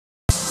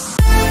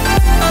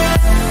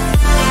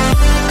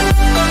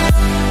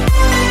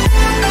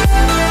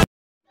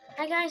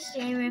guys,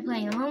 today we're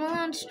playing Home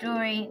Alone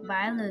Story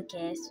by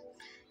Lucas.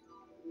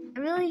 I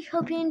really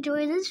hope you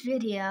enjoy this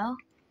video.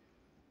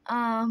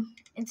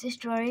 It's a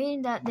story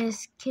that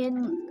this kid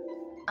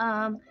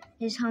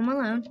is home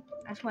alone.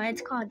 That's why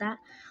it's called that.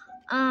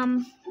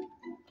 And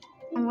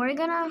we're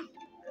gonna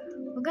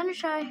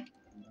try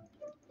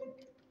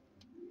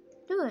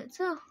do it.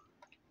 So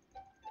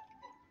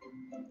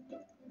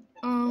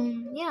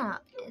yeah,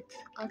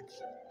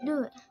 let's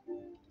do it.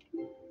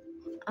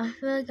 I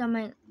feel like I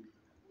might.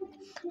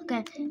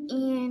 Okay,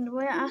 and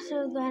we're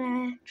also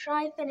gonna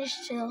try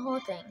finish the whole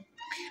thing.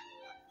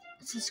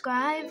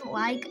 Subscribe,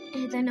 like,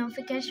 hit the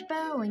notification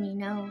bell when you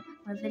know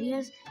our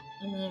videos,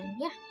 and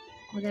yeah,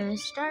 we're gonna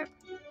start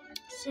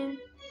soon.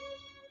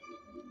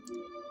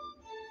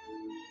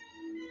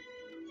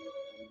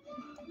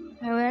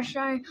 And we're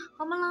starting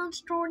Home Alone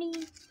Story.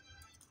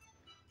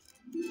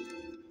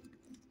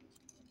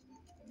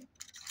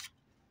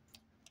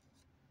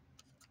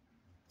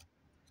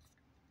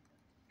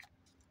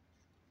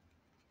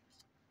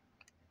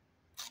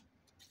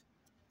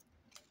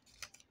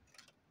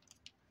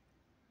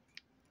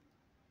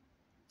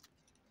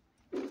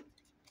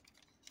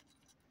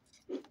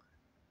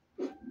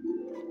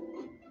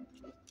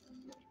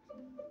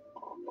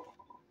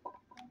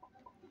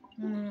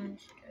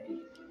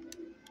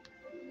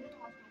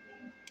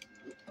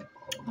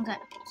 Okay,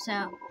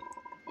 so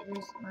it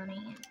is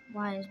money.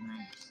 Why is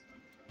mine?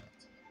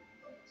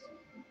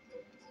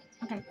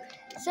 Okay,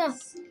 so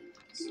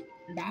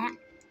that.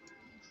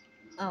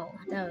 Oh,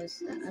 that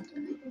was.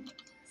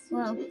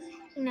 Well,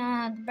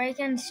 the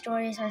break-in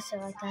stories are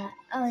still like that.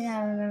 Oh yeah,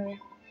 I remember.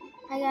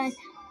 Hi guys,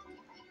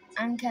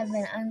 I'm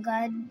Kevin. I'm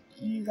glad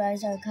you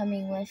guys are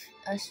coming with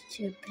us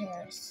to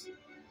Paris.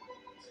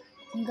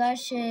 You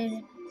guys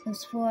should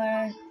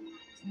explore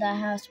the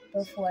house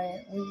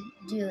before we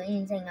do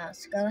anything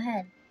else. Go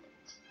ahead.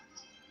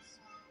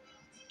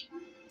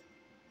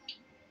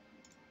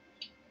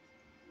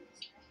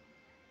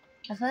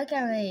 I feel like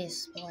I already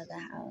explored the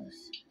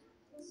house.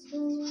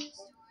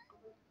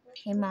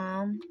 Hey,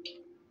 Mom.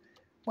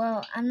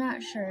 Well, I'm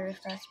not sure if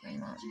that's my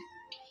mom.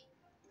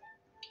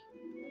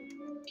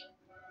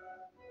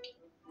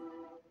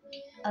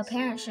 A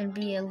parent should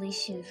be at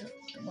least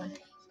one.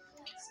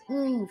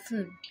 Ooh,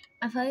 food.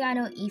 I feel like I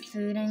don't eat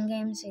food in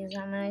games because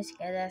I'm really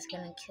scared that's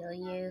gonna kill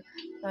you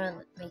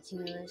or make you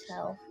lose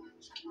health.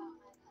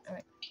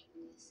 Alright.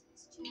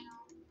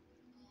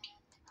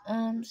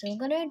 So I'm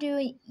gonna do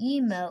an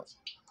emote.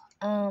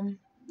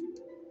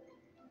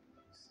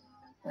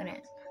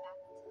 Wait.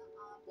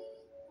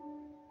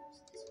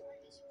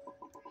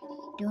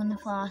 Doing the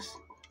floss.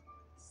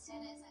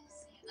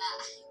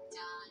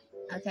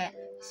 Okay,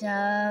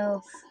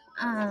 so,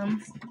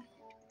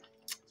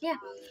 yeah.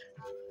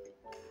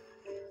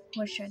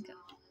 Where should I go?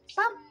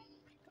 Bum!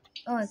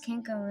 Oh, I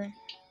can't go there.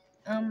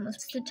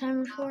 What's the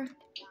timer for?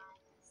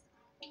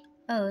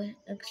 Oh,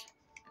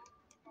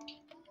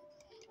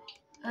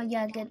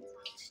 yeah, good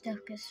stuff.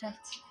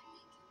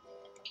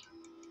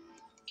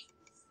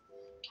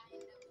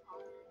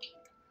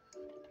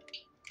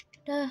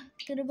 Duh,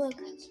 get a book.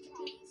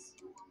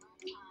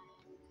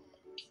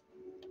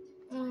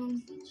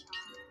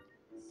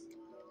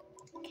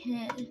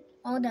 Okay,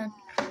 all done.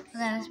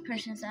 That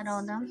person said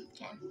all done.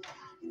 Okay.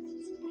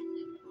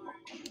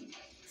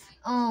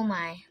 Oh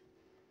my.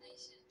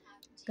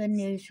 Good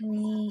news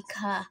week.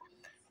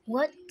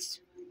 What's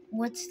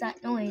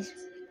that noise?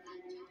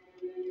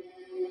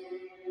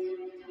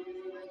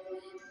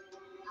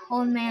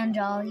 Old Man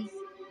Jolly.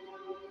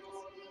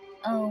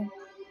 Oh,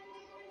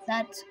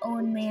 that's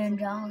Old Man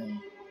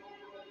Jolly.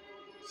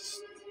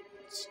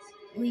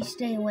 We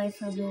stay away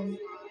from him.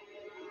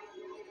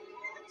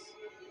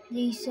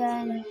 They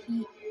said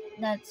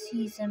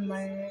he's a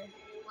murderer.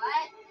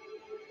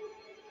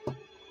 What?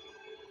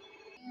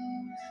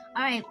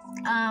 Alright,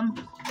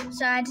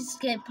 so I had to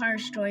skip part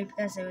of the story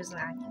because it was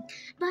lagging.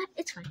 But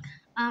it's fine.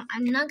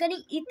 I'm not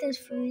gonna eat this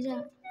food.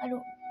 I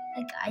don't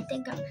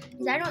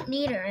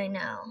need it right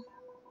now.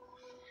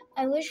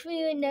 I wish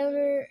we would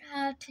never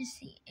have to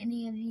see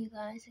any of you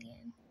guys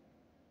again.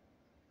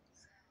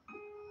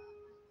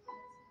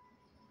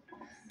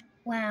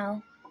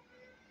 Wow.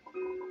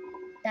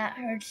 That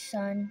hurts,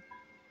 son.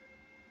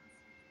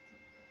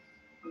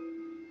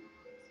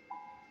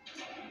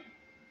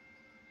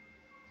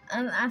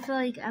 I feel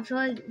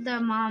like the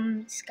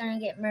mom's gonna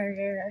get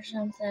murdered or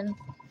something.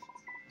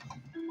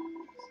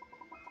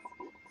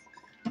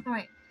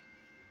 Alright.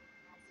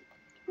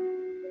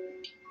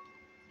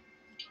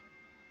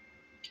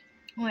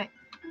 Alright.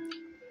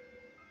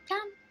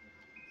 Come.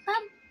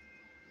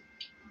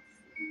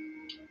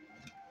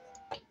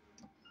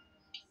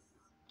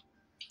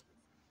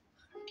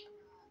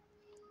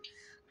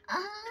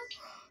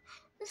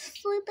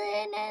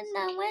 Sleeping in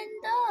the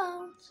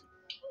windows.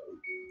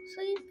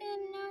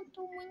 Sleeping out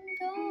the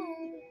window.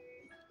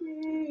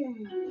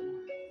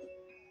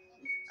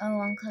 Oh,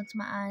 I'm closing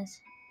my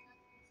eyes.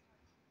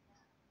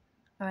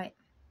 Alright.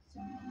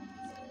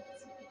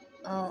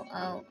 Oh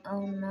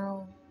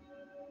no.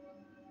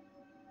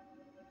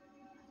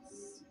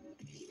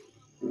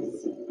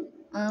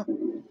 Oh.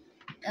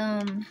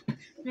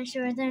 not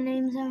sure what their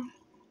names are.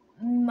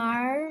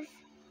 Marv.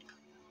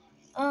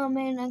 Oh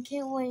man, I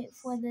can't wait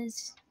for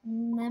this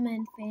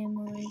lemon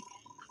family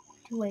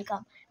to wake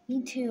up.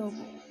 Me too.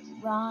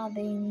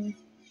 Robbing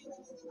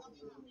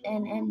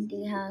an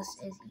empty house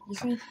is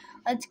easy.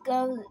 Let's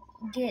go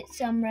get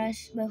some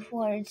rest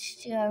before it's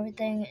steal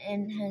everything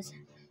in his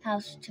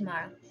house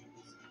tomorrow.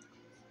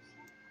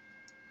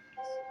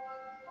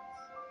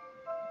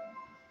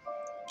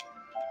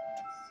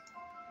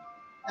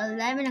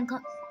 11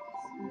 o'clock.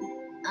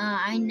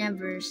 I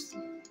never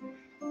sleep.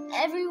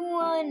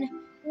 Everyone,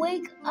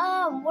 wake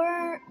up!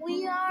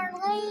 We are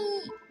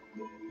late.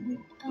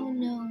 Oh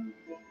no,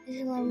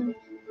 it's 11.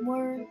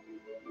 We're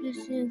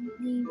just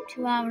leave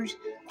 2 hours.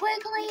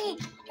 Quickly,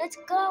 let's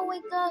go!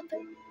 Wake up,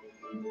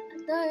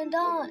 the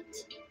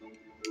adults.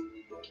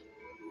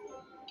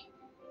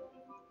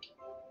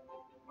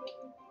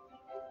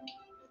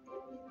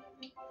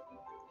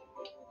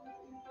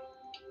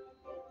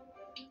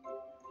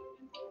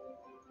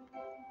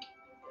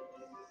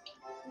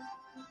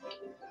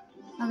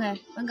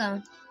 Okay, we're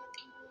going.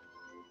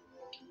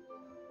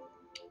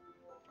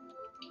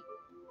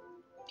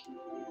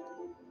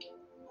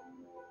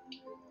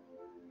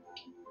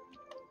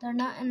 They're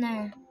not in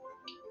there.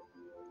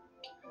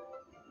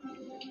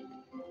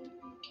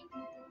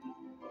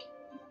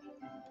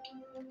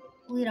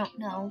 We don't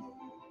know.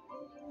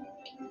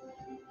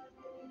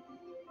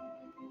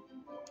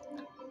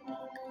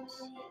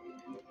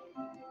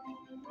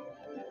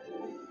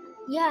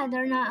 Yeah,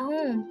 they're not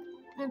home.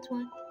 That's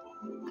why.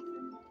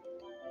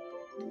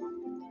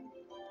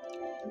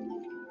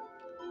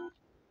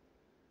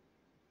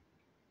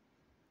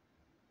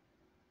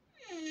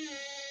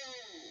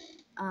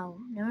 Oh,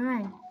 never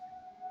mind.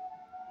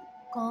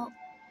 Go.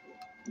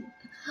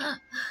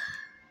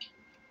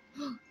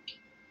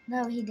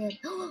 No, he did.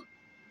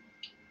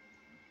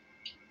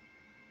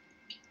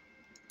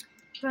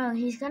 Bro,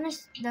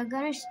 they're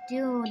gonna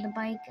steal the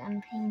bike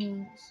and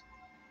paintings.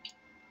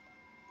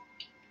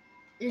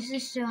 This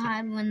is to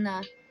hide when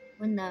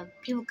the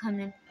people come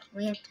in.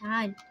 We have to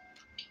hide.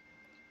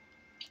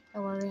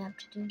 That's what we have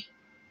to do.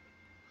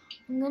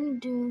 I'm gonna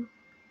do.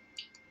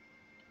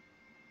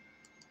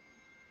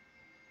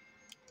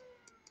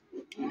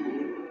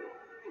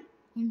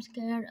 I'm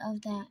scared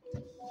of that.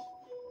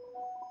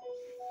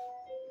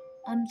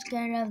 I'm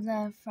scared of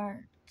the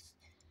farts.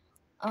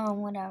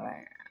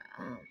 Whatever.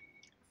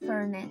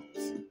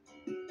 Furnace.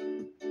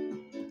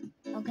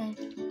 Okay.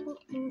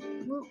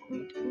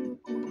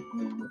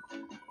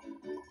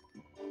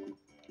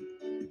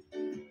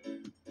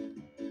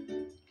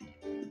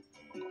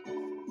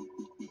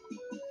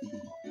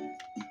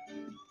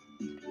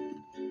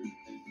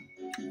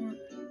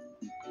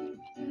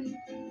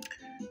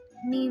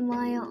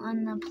 Meanwhile,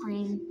 on the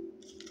plane,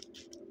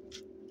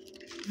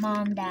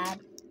 Mom, Dad,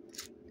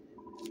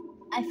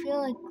 I feel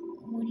like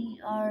we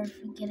are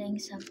forgetting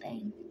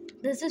something.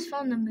 This is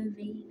from the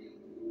movie.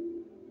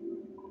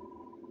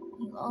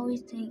 You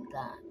always think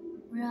that.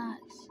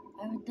 Relax.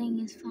 Everything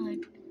is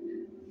fine.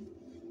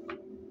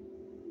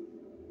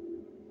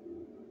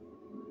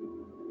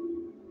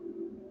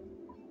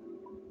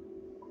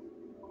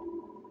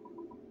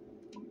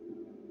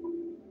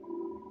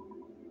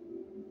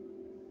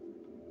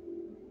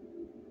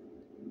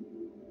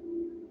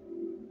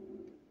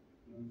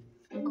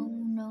 Oh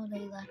no, they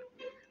left.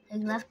 They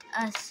left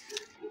us.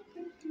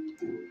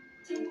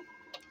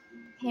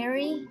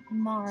 Harry,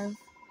 Marv.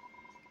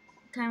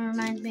 Kind of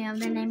reminds me of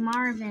the name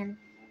Marvin.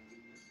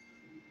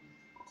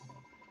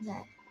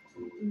 Okay.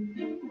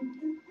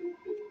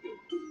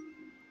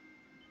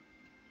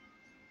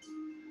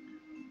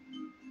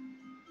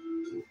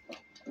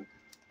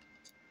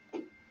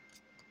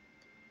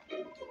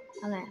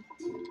 Okay.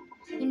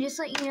 And just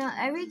let you know,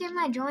 every game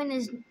I join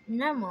is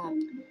normal,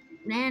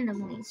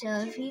 randomly. So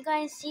if you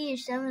guys see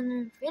yourself in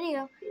the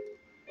video,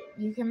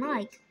 you can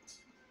like.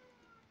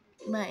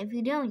 But if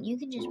you don't, you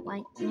can just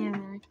like. Never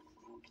mind.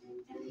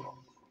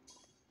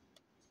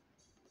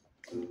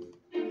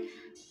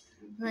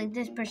 Like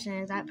this person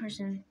or that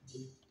person.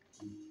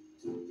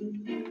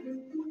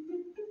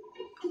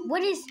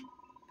 What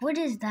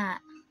is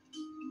that?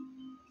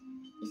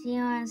 You see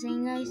what I'm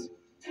saying, guys?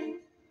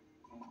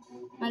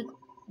 Like,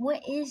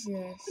 what is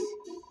this?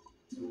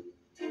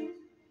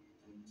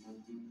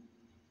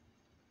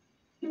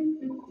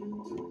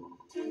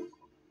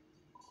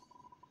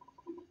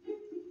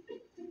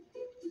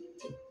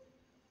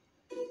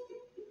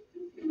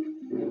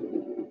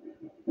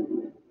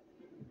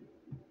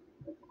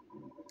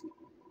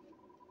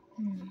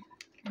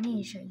 I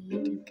need to show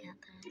YouTube cat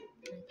that.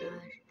 Oh my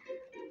gosh.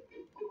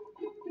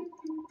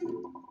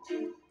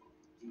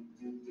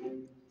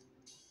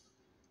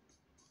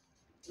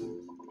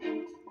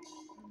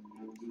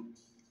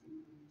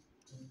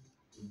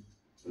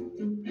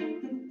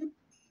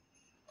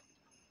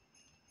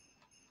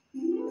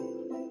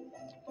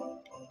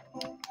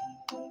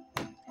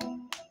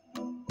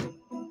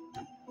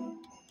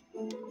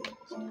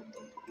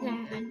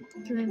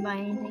 Can we buy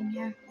anything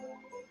here?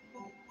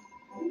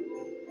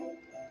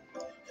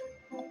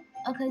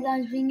 Okay,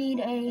 guys, we need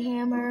a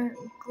hammer,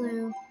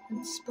 glue,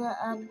 Let's split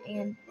up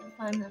and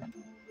find them.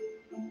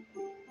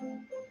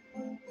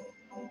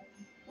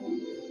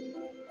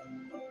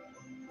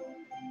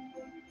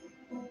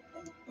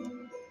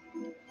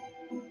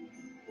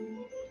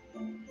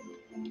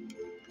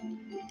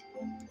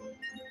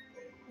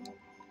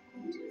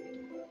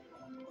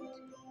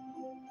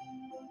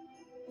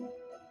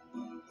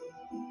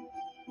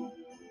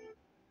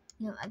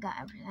 Yep, I got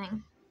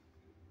everything.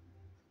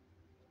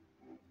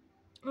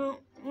 Oh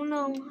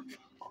no.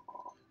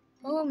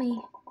 Follow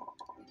me.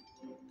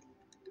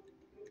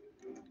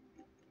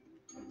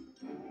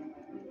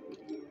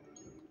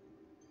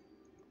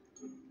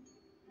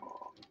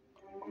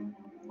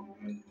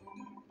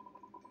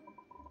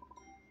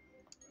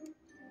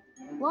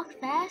 Walk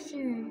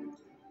faster.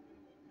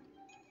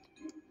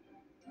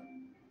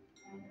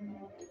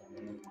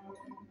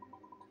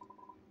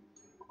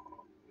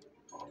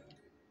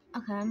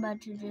 Okay, I'm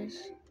about to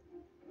just...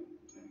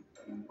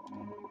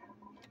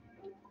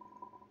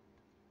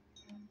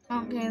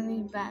 Okay,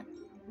 read back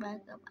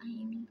up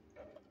behind me.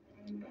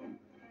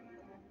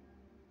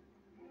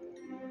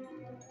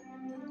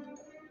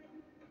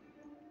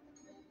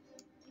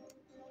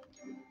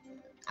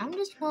 I'm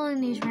just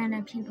following these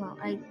random people.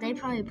 Like, they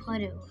probably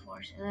played it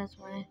before, so that's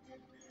why.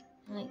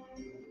 Like,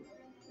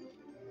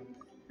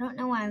 I don't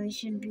know why we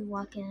shouldn't be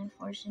walking in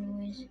force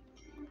anyways.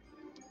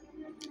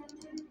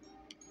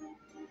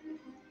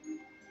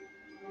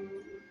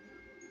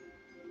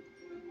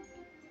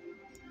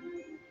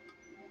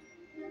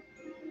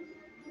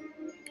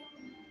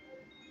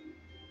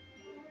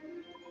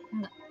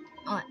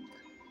 Alright.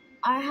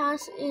 Our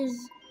house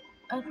is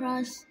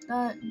across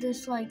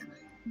this like,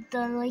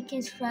 the lake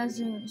is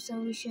frozen, so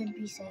we should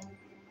be safe.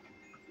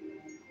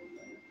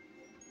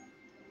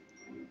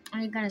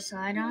 Are you gonna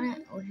slide on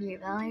it with your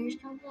belly or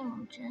something?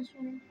 Or chest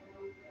or...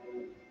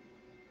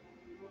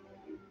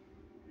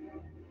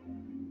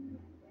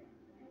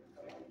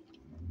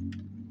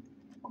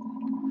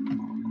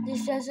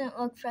 This doesn't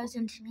look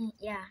frozen to me.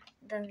 Yeah,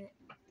 does it?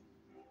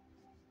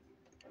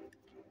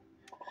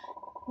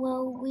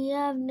 Well, we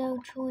have no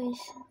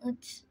choice.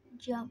 Let's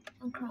jump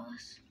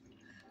across.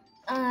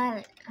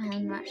 I'm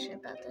not sure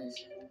about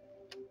this.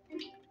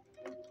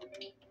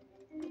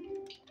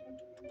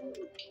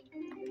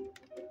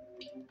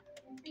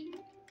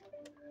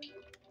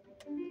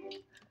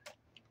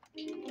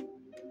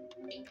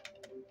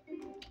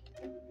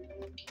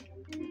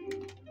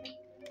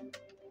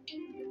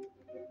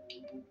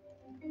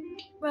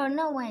 Bro,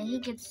 no way. He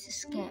gets to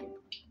skip.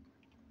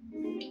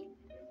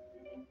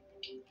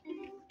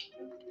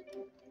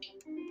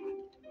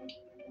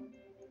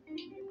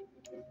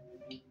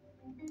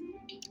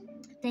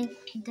 I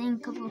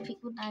think a couple of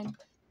people died.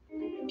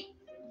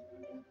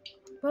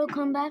 Bro,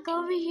 come back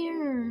over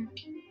here.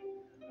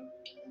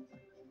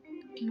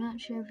 I'm not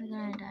sure if you're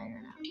gonna die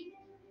or not.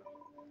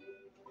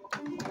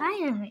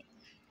 Finally.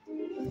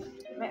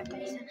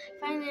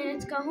 Finally,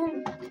 let's go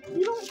home.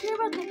 You don't care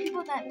about the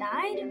people that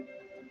died?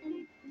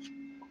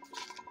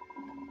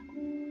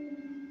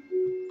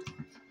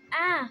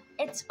 Ah,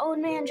 it's Old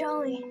Man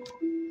Jolly.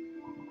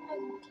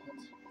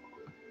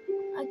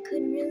 I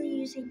could really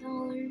use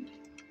 $8.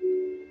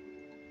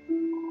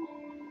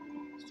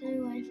 Stay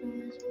away from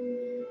this old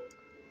man.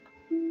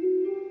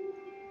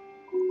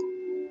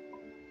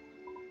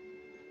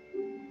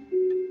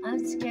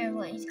 I'm scared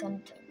what he's gonna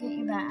do. Get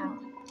your bat out.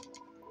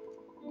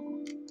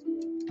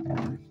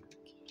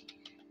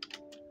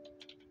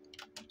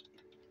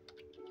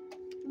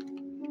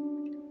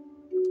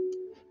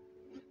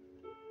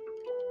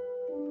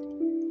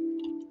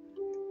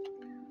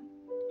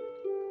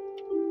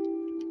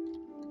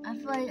 I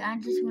feel like I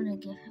just want to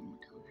give him $1.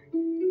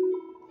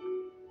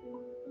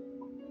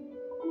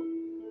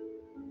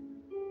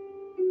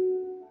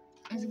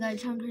 It's gonna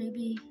turn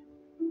creepy.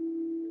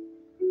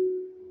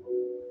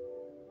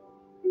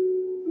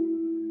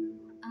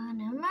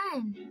 Never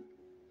mind.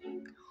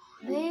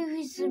 Maybe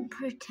he's a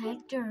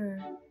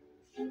protector.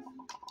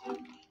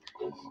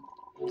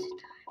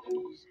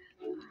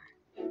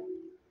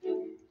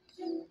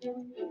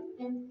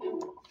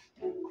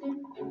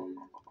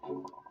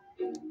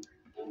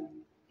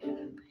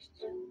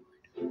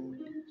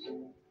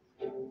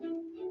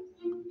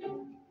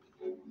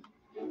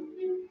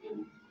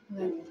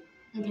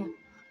 Okay.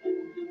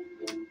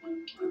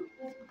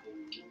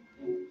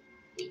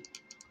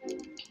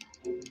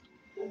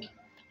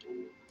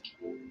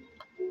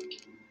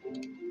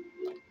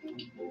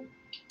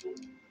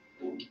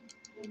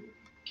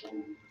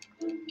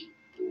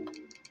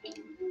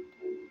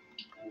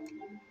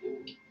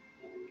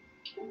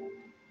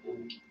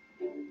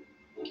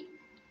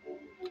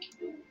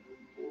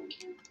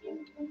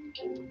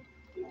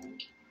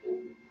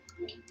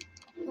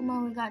 Come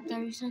on, we got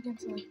 30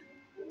 seconds left.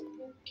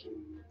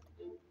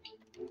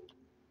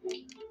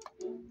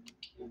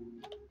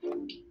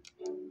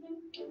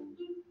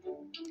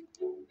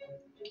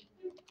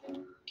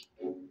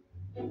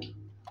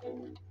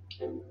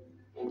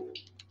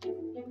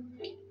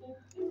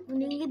 We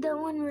need to get that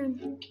one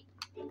room.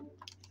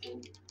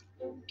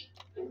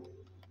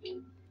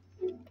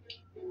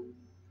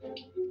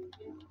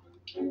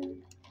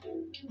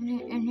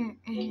 In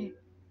here.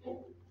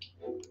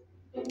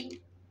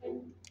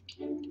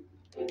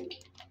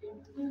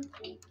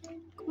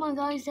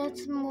 Guys,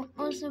 that's the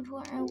most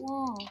important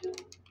wall.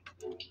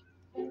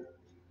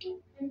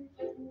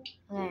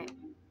 Okay,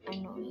 I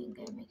know we ain't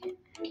gonna make it.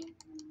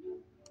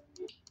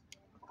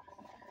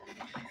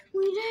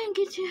 We didn't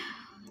get to,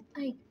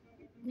 like,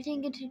 we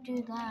didn't get to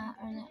do that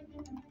or that.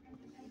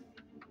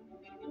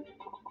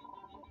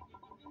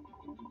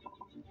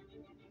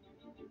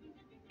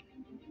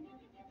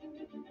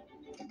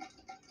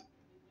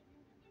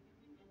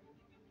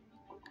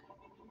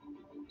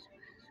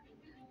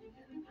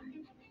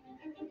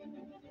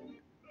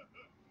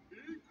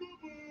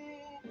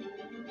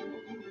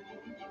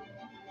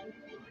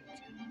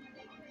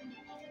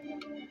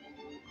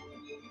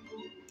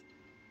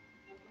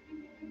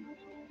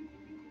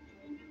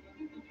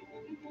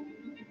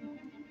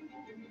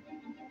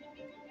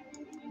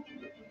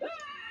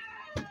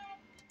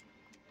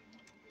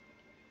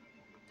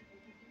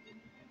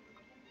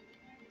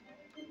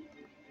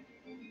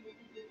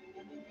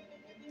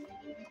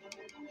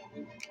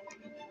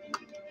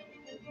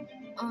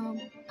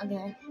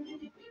 Okay.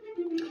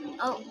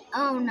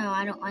 Oh no,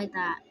 I don't like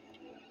that.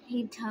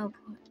 He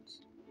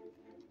teleports.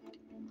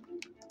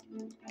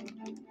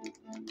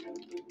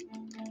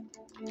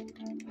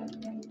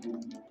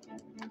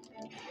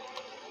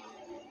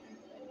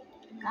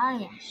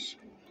 Gosh.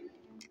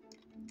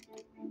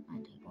 I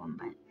take one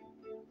bite.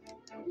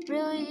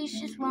 Really? It's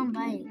just one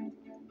bite.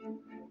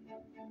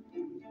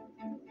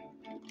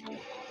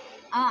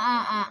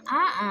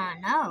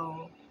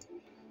 No.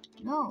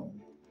 No.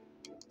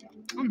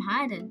 I'm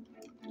hiding.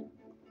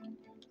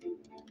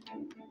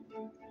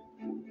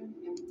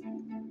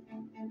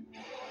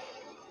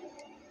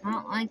 I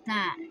don't like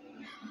that.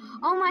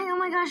 Oh my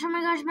gosh, oh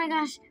my gosh, my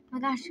gosh, my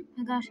gosh,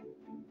 my gosh.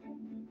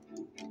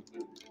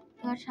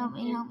 Gosh, help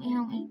me, help me,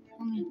 help me,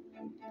 help me.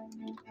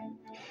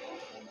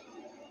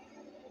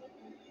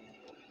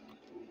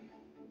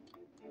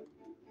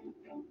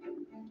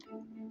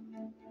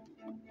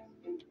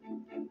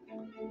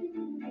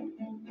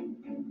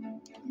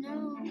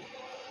 No.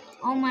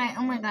 Oh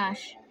my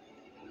gosh.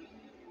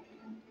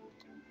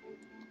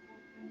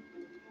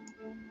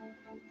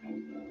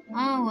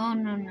 Oh,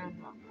 no.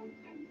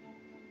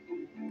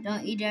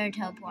 Don't you dare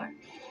teleport.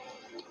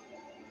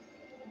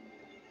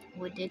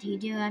 What did he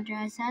do after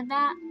I said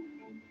that?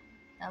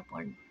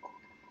 Teleport.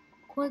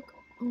 Quick,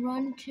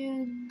 run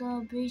to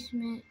the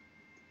basement.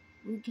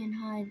 We can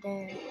hide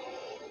there.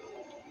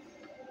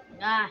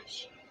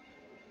 Gosh.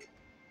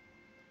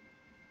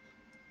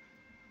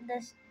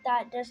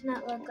 That does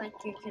not look like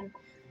you can.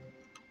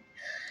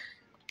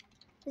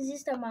 Is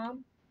this the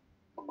mom?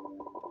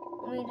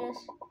 Let me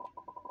just.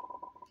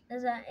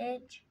 Does that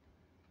itch?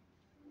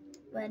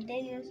 But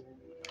they just.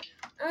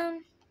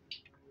 Um.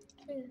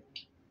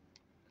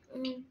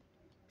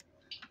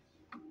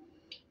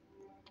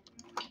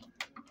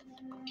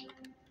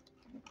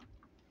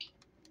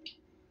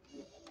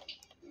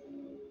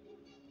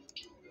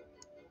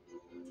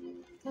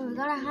 So we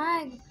gotta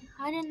hide.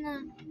 Hide in the.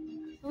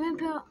 I mean,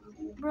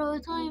 bro,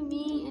 it's only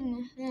me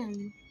and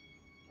him.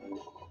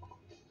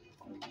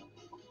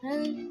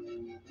 Hey,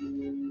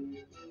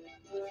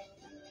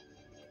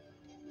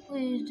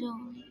 please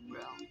don't leave,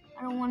 bro.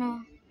 I don't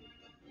wanna.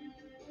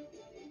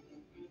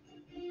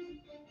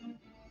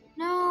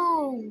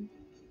 No!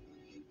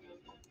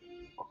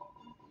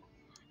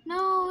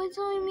 No, it's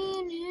only me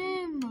and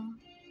him.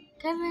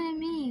 Kevin and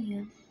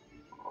me.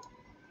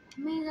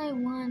 It means I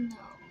won, though.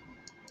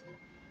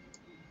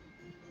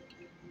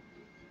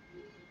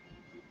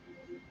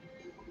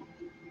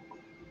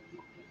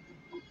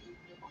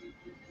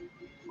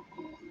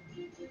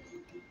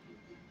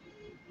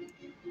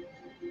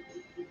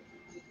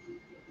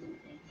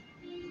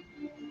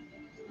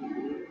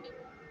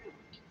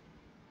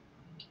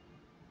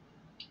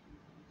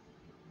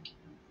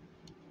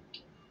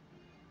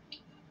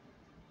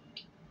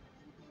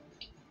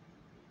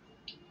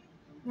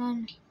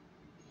 Run.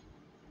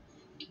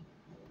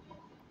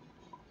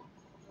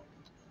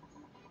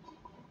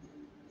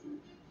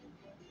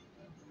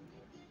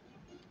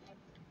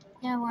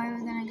 Yeah, where are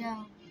we gonna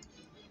go?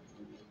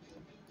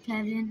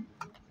 Kevin,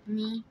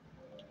 me.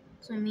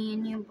 So me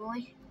and you,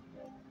 boy.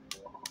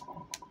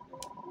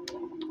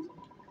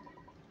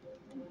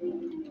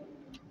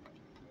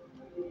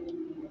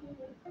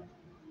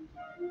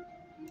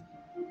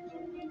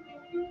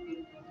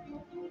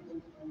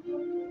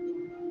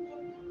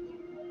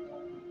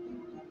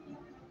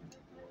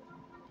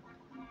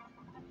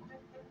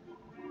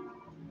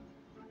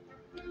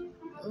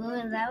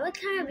 Ooh, that would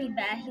kind of be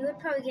bad. He would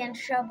probably get in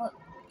trouble.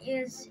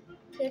 Kids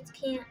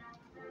can't.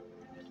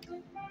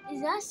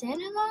 Is that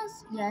Santa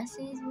Claus? Yes,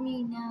 it's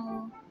me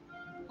now.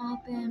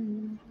 Hop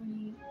in.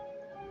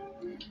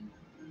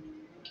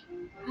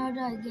 How do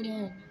I get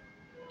in?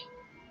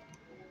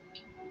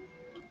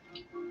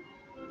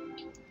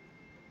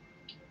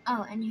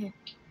 Oh, in here.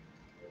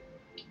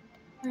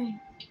 Hurry.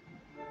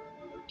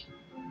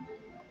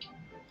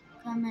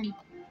 Come in.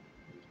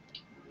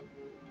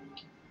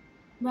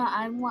 But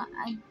I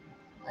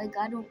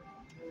don't.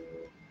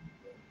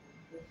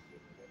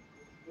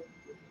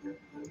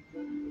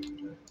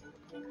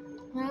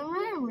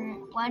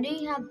 Why do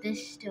you have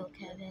this still,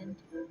 Kevin?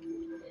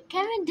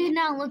 Kevin did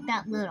not look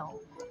that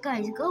little.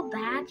 Guys, go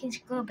back and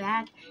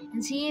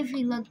see if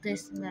he looked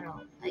this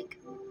little. Like,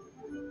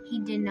 he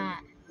did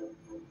not.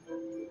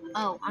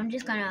 Oh, I'm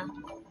just gonna,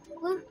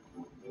 whoop,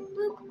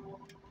 whoop.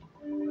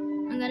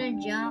 I'm gonna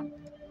jump.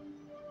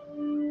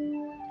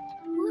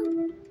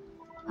 Whoop.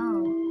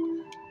 Oh,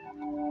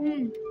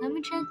 let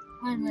me check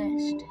my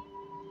list.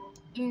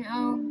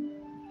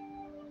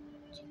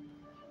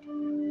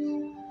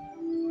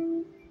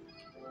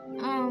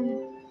 And,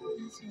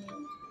 let's see.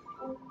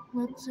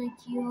 Looks like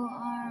you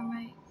are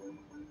right.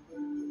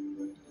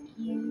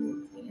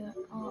 You're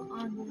all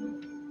on.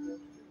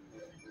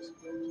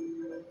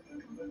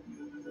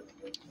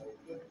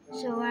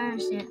 So where are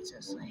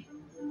Santa's like?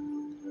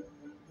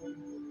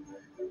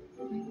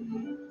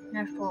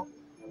 They're full.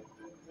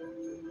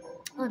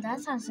 Oh,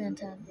 that's how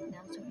Santa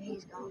knows where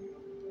he's going.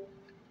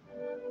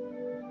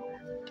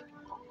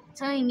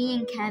 It's only me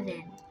and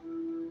Kevin.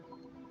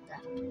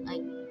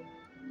 Like,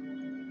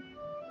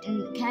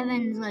 and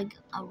Kevin's like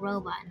a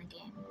robot in the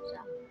game. So,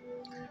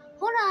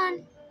 hold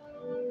on.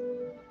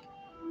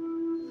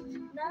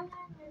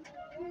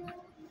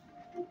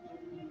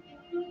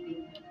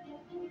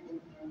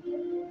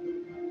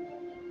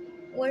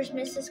 Where's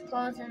Mrs.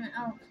 Claus and the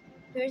elf?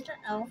 Here's the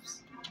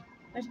elves.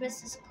 Where's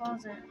Mrs.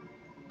 Claus at?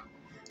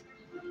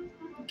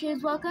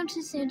 Kids, welcome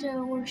to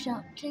Santa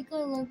Workshop. Take a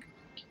look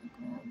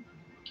around.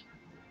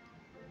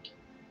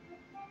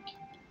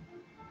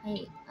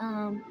 Hey,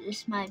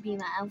 this might be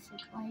my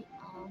outfit, right?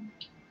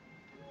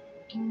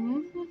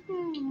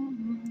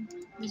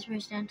 This is where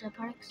Santa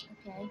parks.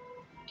 Okay.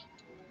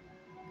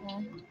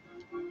 Okay.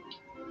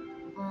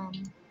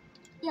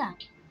 Yeah,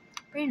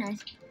 pretty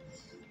nice.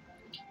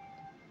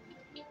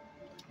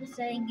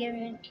 Say give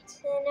it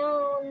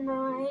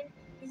 1009.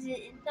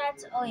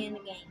 That's only in the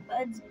game,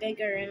 but it's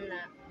bigger in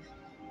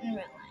real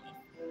life.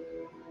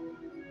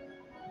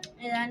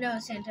 And I know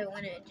Santa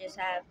wouldn't just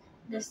have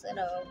this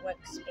little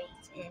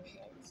workspace in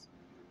his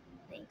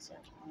thing, so.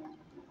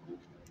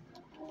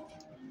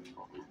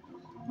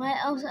 My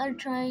elves are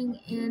trying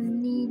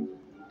and need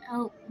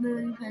help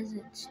moving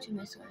presents to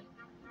Miss Lily.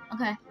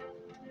 Okay.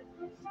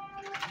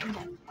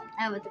 Okay.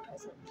 I have the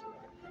present.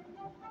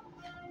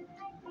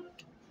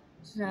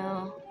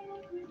 So.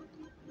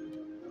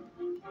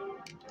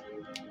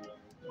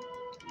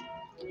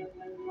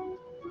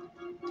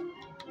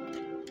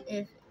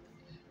 If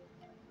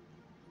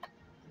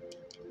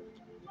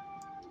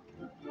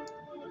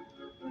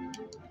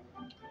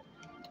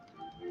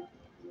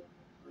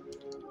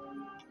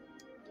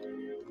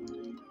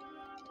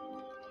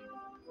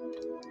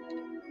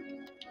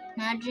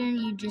imagine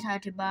you just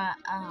had to buy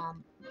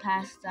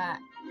pass that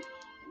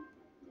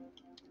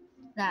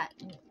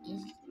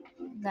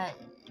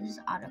is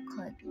auto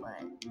click,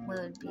 but what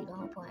would be the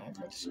whole point if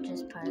it's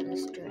just part of the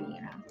story,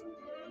 you know?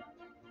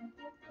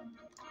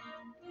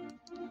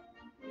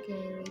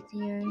 Okay, right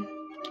here.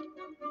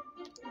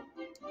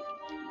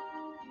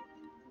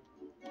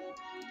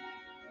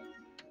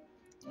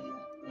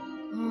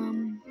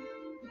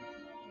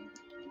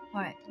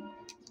 Alright.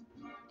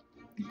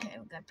 Okay,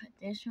 we gotta put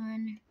this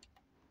one.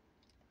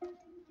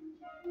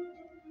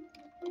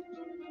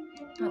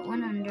 Put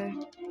one under.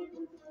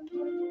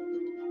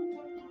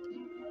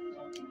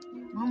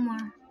 One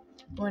more.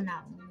 Well,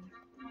 not one more.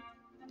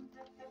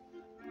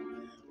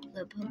 So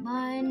put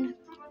mine.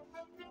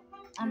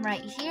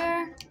 Right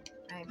here.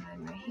 Alright,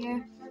 mine right here.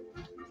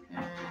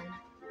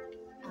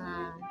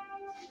 And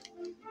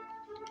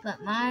put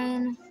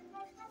mine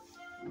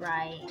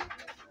right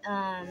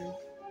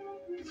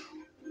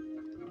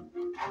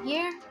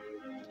here.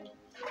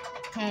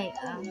 Okay,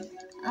 so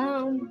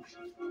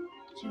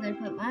we're gonna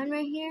put mine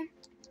right here.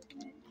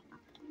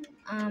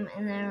 And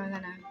then we're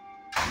gonna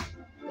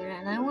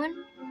get another one.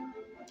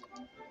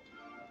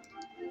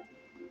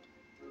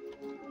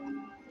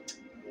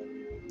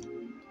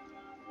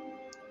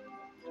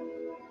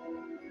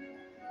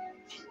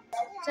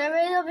 So I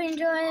really hope you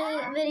enjoyed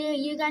the video.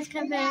 You guys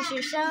can finish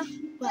yourself.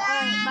 But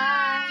alright, bye.